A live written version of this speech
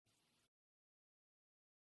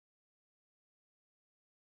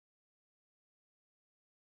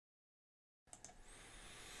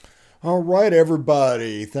All right,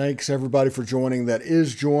 everybody. Thanks, everybody, for joining. That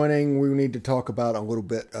is joining. We need to talk about a little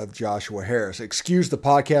bit of Joshua Harris. Excuse the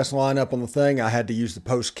podcast lineup on the thing. I had to use the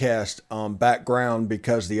postcast background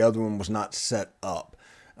because the other one was not set up.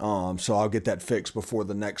 So I'll get that fixed before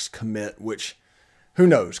the next commit, which who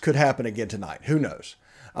knows, could happen again tonight. Who knows?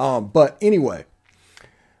 But anyway,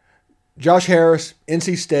 Josh Harris,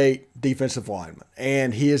 NC State defensive lineman,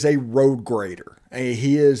 and he is a road grader.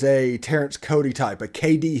 He is a Terrence Cody type, a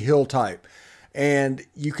KD Hill type. And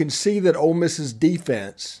you can see that Ole Miss's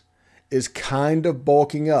defense is kind of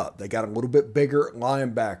bulking up. They got a little bit bigger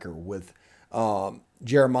linebacker with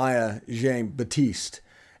Jeremiah Jean Baptiste,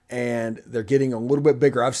 and they're getting a little bit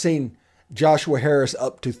bigger. I've seen Joshua Harris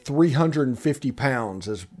up to 350 pounds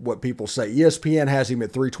is what people say. ESPN has him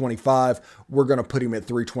at 325. We're going to put him at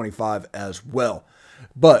 325 as well.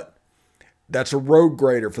 But that's a road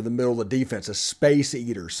grader for the middle of the defense, a space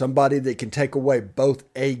eater, somebody that can take away both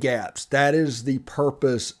A gaps. That is the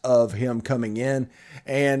purpose of him coming in.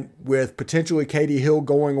 And with potentially KD Hill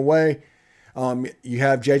going away, you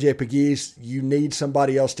have JJ Pegues. You need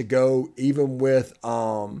somebody else to go, even with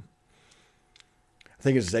I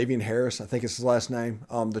think it's Xavier Harris. I think it's his last name.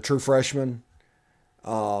 The true freshman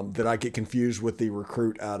that I get confused with the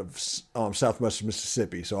recruit out of Southwest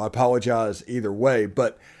Mississippi. So I apologize either way.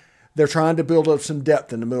 But they're trying to build up some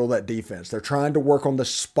depth in the middle of that defense. They're trying to work on the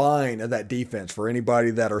spine of that defense for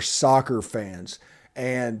anybody that are soccer fans.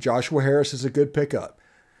 And Joshua Harris is a good pickup.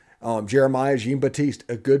 Jeremiah Jean Baptiste,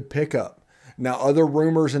 a good pickup. Now, other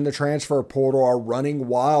rumors in the transfer portal are running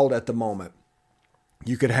wild at the moment.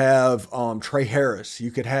 You could have Trey Harris. You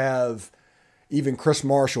could have even Chris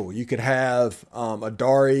Marshall. You could have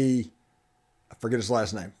Adari, I forget his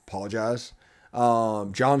last name, apologize.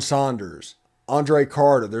 John Saunders, Andre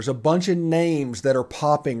Carter. There's a bunch of names that are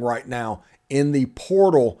popping right now in the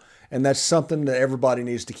portal, and that's something that everybody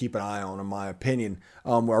needs to keep an eye on, in my opinion.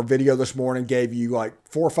 Our video this morning gave you like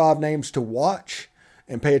 4 or 5 names to watch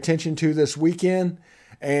and pay attention to this weekend,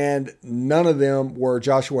 and none of them were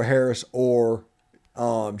Joshua Harris or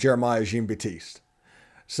Jeremiah Jean Baptiste.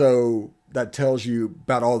 So that tells you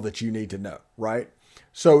about all that you need to know, right?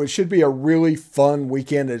 So it should be a really fun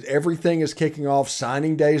weekend as everything is kicking off.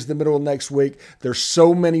 Signing day is the middle of next week. There's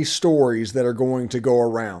so many stories that are going to go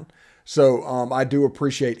around. So I do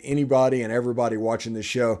appreciate anybody and everybody watching this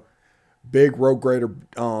show. Big road grader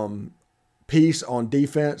piece on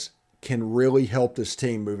defense can really help this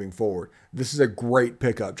team moving forward. This is a great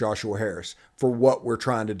pickup, Joshua Harris, for what we're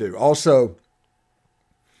trying to do. Also,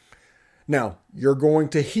 now, you're going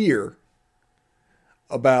to hear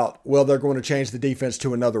about, well, they're going to change the defense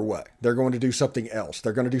to another way. They're going to do something else.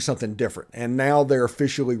 They're going to do something different. And now they're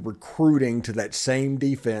officially recruiting to that same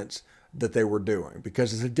defense that they were doing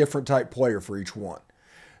because it's a different type player for each one.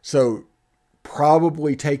 So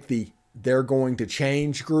probably take the they're going to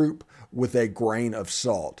change group with a grain of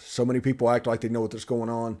salt. So many people act like they know what's going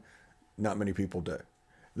on. Not many people do.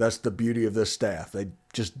 That's the beauty of this staff. They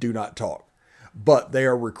just do not talk. But they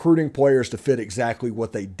are recruiting players to fit exactly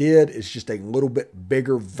what they did. It's just a little bit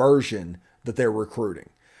bigger version that they're recruiting.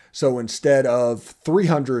 So instead of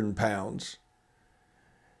 300 pounds,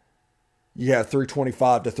 you have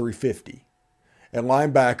 325 to 350. And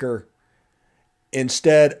linebacker,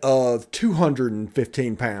 instead of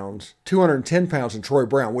 215 pounds, 210 pounds in Troy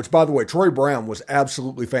Brown, which, by the way, Troy Brown was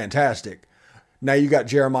absolutely fantastic. Now you got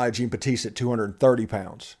Jeremiah Jean Baptiste at 230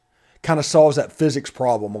 pounds. Kind of solves that physics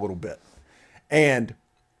problem a little bit. And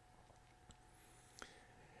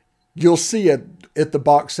you'll see it at the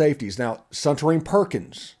box safeties. Now, Suntarine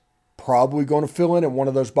Perkins probably going to fill in at one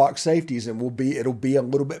of those box safeties, and it'll be a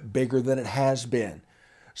little bit bigger than it has been.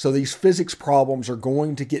 So these physics problems are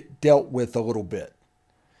going to get dealt with a little bit.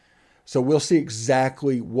 So we'll see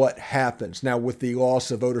exactly what happens. Now, with the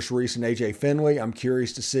loss of Otis Reese and AJ Finley, I'm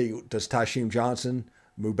curious to see, does Tysheem Johnson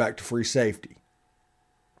move back to free safety?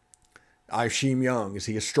 Isheem Young, is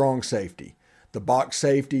he a strong safety? The box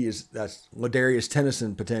safety that's Ladarius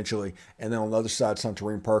Tennyson potentially, and then on the other side,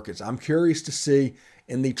 Suntarine Perkins. I'm curious to see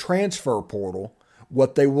in the transfer portal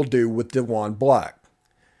what they will do with DeJuan Black,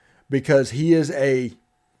 because he is a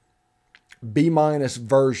B-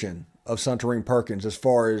 version of Suntarine Perkins as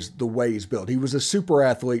far as the way he's built. He was a super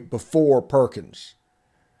athlete before Perkins,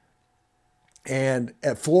 and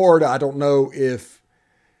at Florida, I don't know if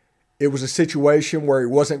it was a situation where he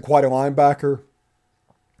wasn't quite a linebacker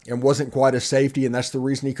and wasn't quite a safety, and that's the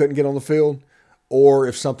reason he couldn't get on the field, or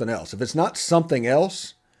if something else. If it's not something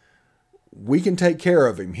else, we can take care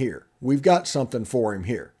of him here. We've got something for him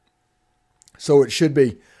here. So it should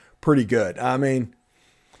be pretty good. I mean,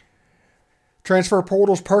 transfer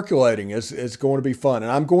portal's percolating. It's going to be fun.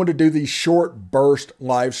 And I'm going to do these short burst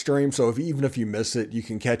live streams. So even if you miss it, you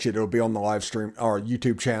can catch it. It'll be on the live stream or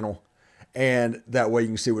YouTube channel. And that way you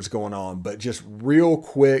can see what's going on. But just real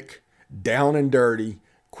quick, down and dirty,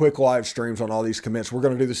 quick live streams on all these commits. We're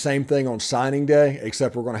going to do the same thing on signing day,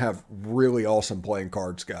 except we're going to have really awesome playing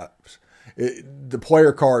cards, guys. The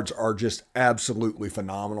player cards are just absolutely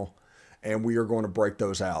phenomenal, and we are going to break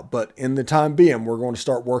those out. But in the time being, we're going to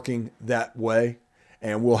start working that way,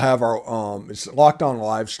 and we'll have our it's Locked On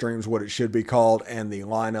live streams, what it should be called, and the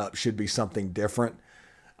lineup should be something different.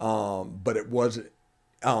 But it wasn't.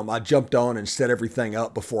 I jumped on and set everything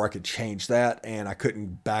up before I could change that, and I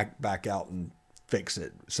couldn't back out and fix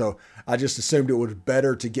it. So I just assumed it was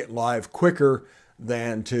better to get live quicker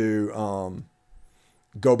than to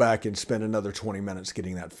go back and spend another 20 minutes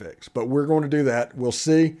getting that fixed. But we're going to do that. We'll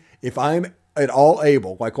see if I'm at all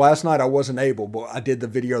able. Like last night, I wasn't able, but I did the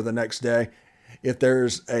video the next day. If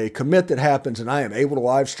there's a commit that happens and I am able to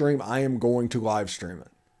live stream, I am going to live stream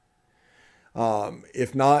it.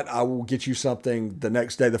 If not, I will get you something the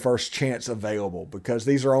next day, the first chance available, because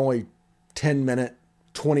these are only 10-minute,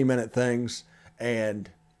 20-minute things, and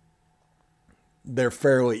they're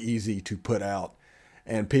fairly easy to put out,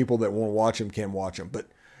 and people that want to watch them can watch them. But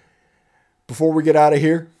before we get out of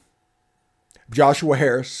here, Joshua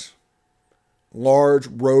Harris, large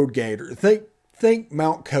road gainer. Think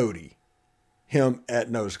Mount Cody, him at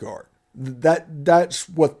nose guard. That's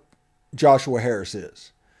what Joshua Harris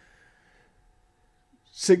is.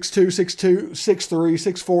 6'2", 6'2", 6'3",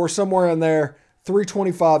 6'4", somewhere in there,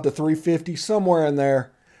 325 to 350, somewhere in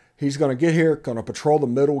there. He's going to get here, going to patrol the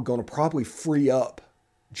middle, going to probably free up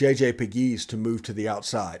J.J. Pegues to move to the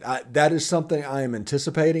outside. That is something I am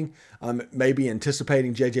anticipating. I'm maybe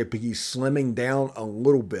anticipating J.J. Pegues slimming down a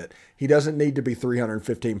little bit. He doesn't need to be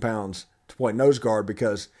 315 pounds to play nose guard,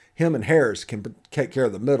 because him and Harris can take care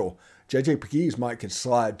of the middle. J.J. Pegues can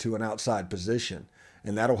slide to an outside position,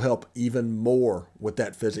 and that'll help even more with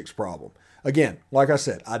that physics problem. Again, like I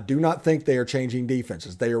said, I do not think they are changing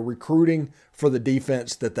defenses. They are recruiting for the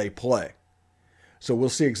defense that they play. So we'll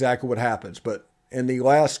see exactly what happens. But in the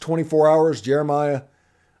last 24 hours, Jeremiah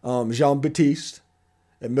Jean-Baptiste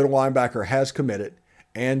at middle linebacker has committed,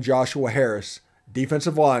 and Joshua Harris,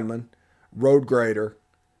 defensive lineman, road grader,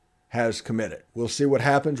 has committed. We'll see what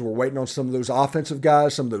happens. We're waiting on some of those offensive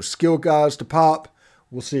guys, some of those skill guys to pop.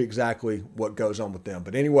 We'll see exactly what goes on with them.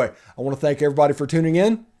 But anyway, I want to thank everybody for tuning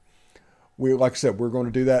in. Like I said, we're going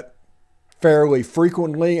to do that fairly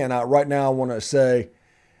frequently. And right now I want to say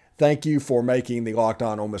thank you for making the Locked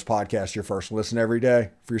On Ole Miss podcast your first listen every day.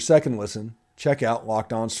 For your second listen, check out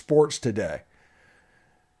Locked On Sports Today.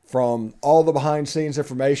 From all the behind-scenes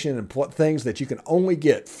information and things that you can only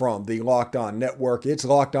get from the Locked On Network, it's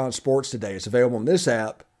Locked On Sports Today. It's available on this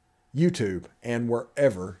app, YouTube, and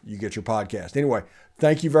wherever you get your podcast. Anyway,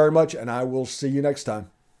 thank you very much, and I will see you next time.